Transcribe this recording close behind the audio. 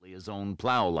his own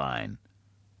plow line.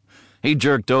 He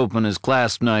jerked open his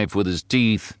clasp knife with his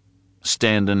teeth.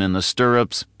 Standing in the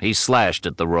stirrups, he slashed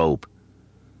at the rope.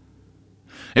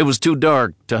 It was too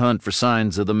dark to hunt for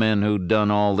signs of the men who'd done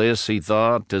all this, he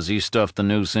thought, as he stuffed the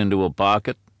noose into a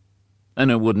pocket. And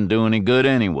it wouldn't do any good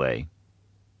anyway.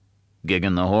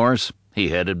 Gigging the horse, he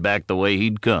headed back the way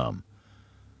he'd come.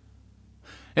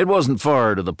 It wasn't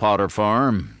far to the Potter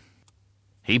farm.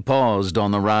 He paused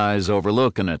on the rise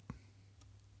overlooking it.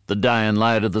 The dying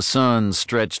light of the sun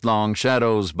stretched long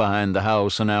shadows behind the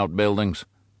house and outbuildings.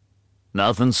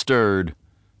 Nothing stirred,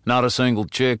 not a single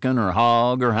chicken or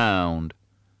hog or hound.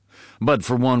 But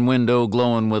for one window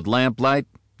glowing with lamplight,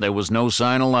 there was no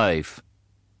sign of life.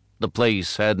 The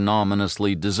place had an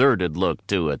ominously deserted look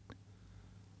to it.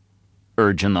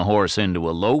 Urging the horse into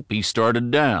a lope, he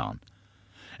started down.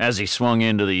 As he swung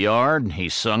into the yard, he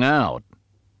sung out.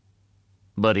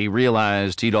 But he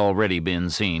realized he'd already been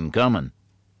seen coming.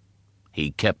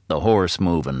 He kept the horse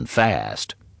moving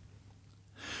fast.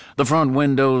 The front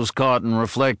windows caught and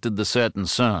reflected the setting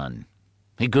sun.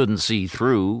 He couldn't see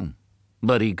through,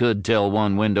 but he could tell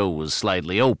one window was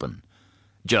slightly open,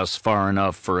 just far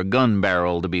enough for a gun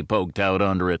barrel to be poked out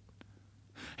under it.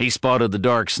 He spotted the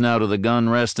dark snout of the gun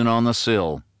resting on the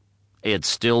sill. It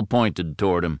still pointed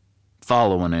toward him,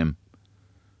 following him.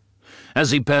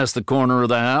 As he passed the corner of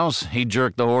the house, he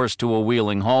jerked the horse to a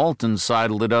wheeling halt and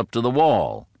sidled it up to the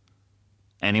wall.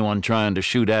 Anyone trying to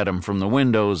shoot at him from the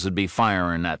windows would be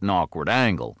firing at an awkward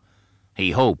angle.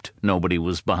 He hoped nobody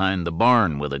was behind the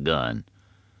barn with a gun.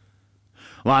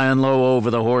 Lying low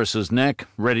over the horse's neck,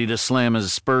 ready to slam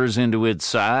his spurs into its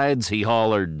sides, he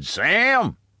hollered,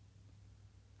 "Sam!"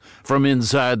 From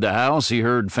inside the house, he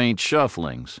heard faint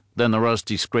shufflings, then the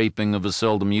rusty scraping of a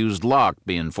seldom-used lock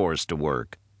being forced to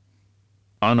work.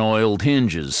 Unoiled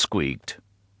hinges squeaked.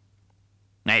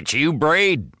 "That's you,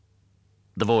 Braid?"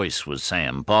 The voice was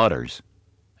Sam Potter's.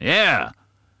 "Yeah."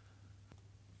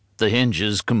 The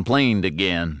hinges complained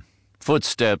again.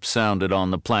 Footsteps sounded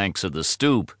on the planks of the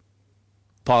stoop.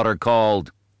 Potter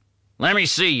called, "Let me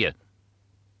see you."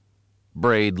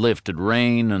 Braid lifted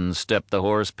rein and stepped the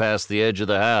horse past the edge of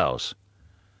the house.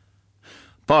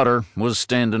 Potter was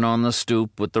standing on the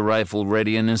stoop with the rifle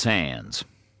ready in his hands.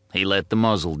 He let the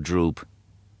muzzle droop.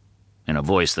 In a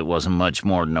voice that wasn't much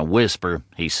more than a whisper,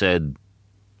 he said,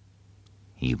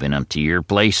 "You been up to your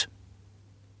place?"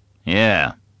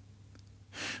 "Yeah."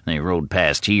 "They rode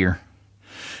past here.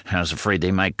 I was afraid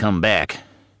they might come back.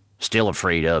 Still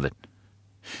afraid of it.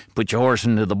 Put your horse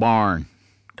into the barn.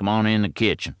 Come on in the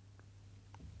kitchen."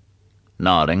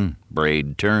 Nodding,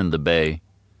 Braid turned the bay.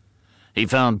 He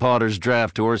found Potter's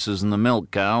draft horses and the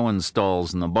milk cow in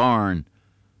stalls in the barn.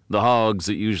 The hogs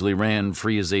that usually ran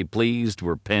free as they pleased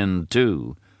were penned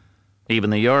too. Even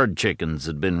the yard chickens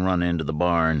had been run into the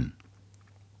barn.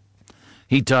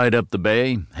 He tied up the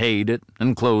bay, hayed it,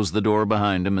 and closed the door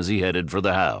behind him as he headed for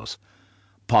the house.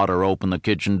 Potter opened the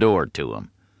kitchen door to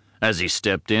him. As he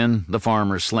stepped in, the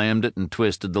farmer slammed it and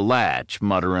twisted the latch,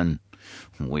 muttering,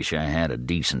 "Wish I had a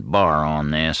decent bar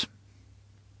on this."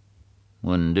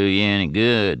 "Wouldn't do you any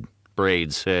good,"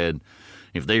 Braid said.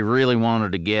 "If they really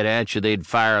wanted to get at you, they'd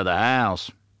fire the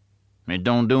house. It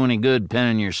don't do any good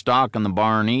penning your stock in the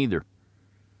barn either."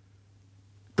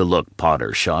 The look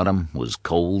Potter shot him was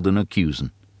cold and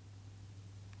accusing.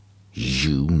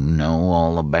 "You know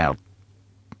all about—"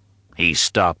 He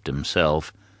stopped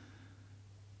himself.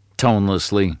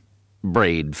 Tonelessly,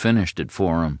 Braid finished it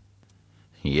for him.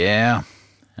 "Yeah,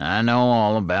 I know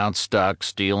all about stock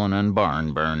stealing and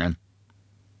barn burning."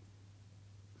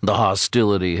 The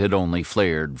hostility had only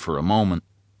flared for a moment.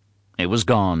 It was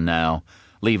gone now,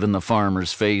 leaving the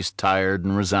farmer's face tired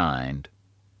and resigned.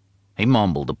 He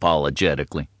mumbled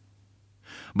apologetically.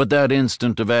 But that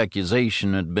instant of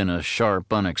accusation had been a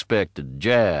sharp, unexpected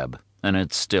jab, and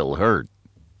it still hurt.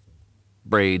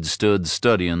 Braid stood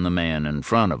studying the man in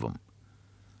front of him.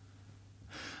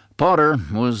 Potter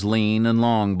was lean and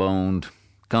long-boned,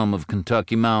 come of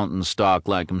Kentucky mountain stock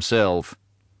like himself.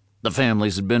 The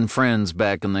families had been friends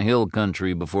back in the hill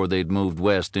country before they'd moved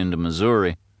west into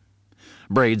Missouri.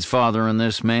 Braid's father and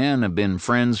this man had been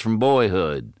friends from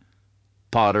boyhood.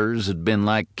 Potter's had been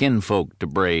like kinfolk to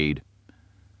Braid.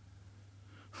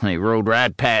 "They rode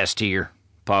right past here,"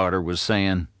 Potter was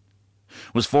saying.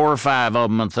 "Was 4 or 5 of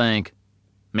 'em, I think.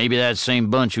 Maybe that same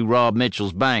bunch who robbed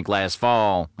Mitchell's bank last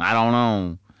fall. I don't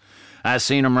know. I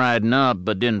seen 'em riding up,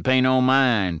 but didn't pay no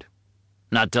mind.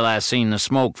 Not till I seen the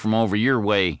smoke from over your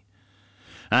way.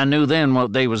 I knew then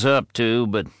what they was up to,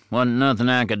 but wasn't nothing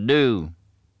I could do.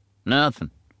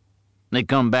 Nothing. They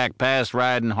come back past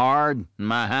riding hard, and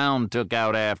my hound took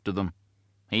out after them.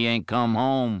 He ain't come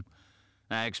home.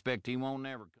 I expect he won't never come."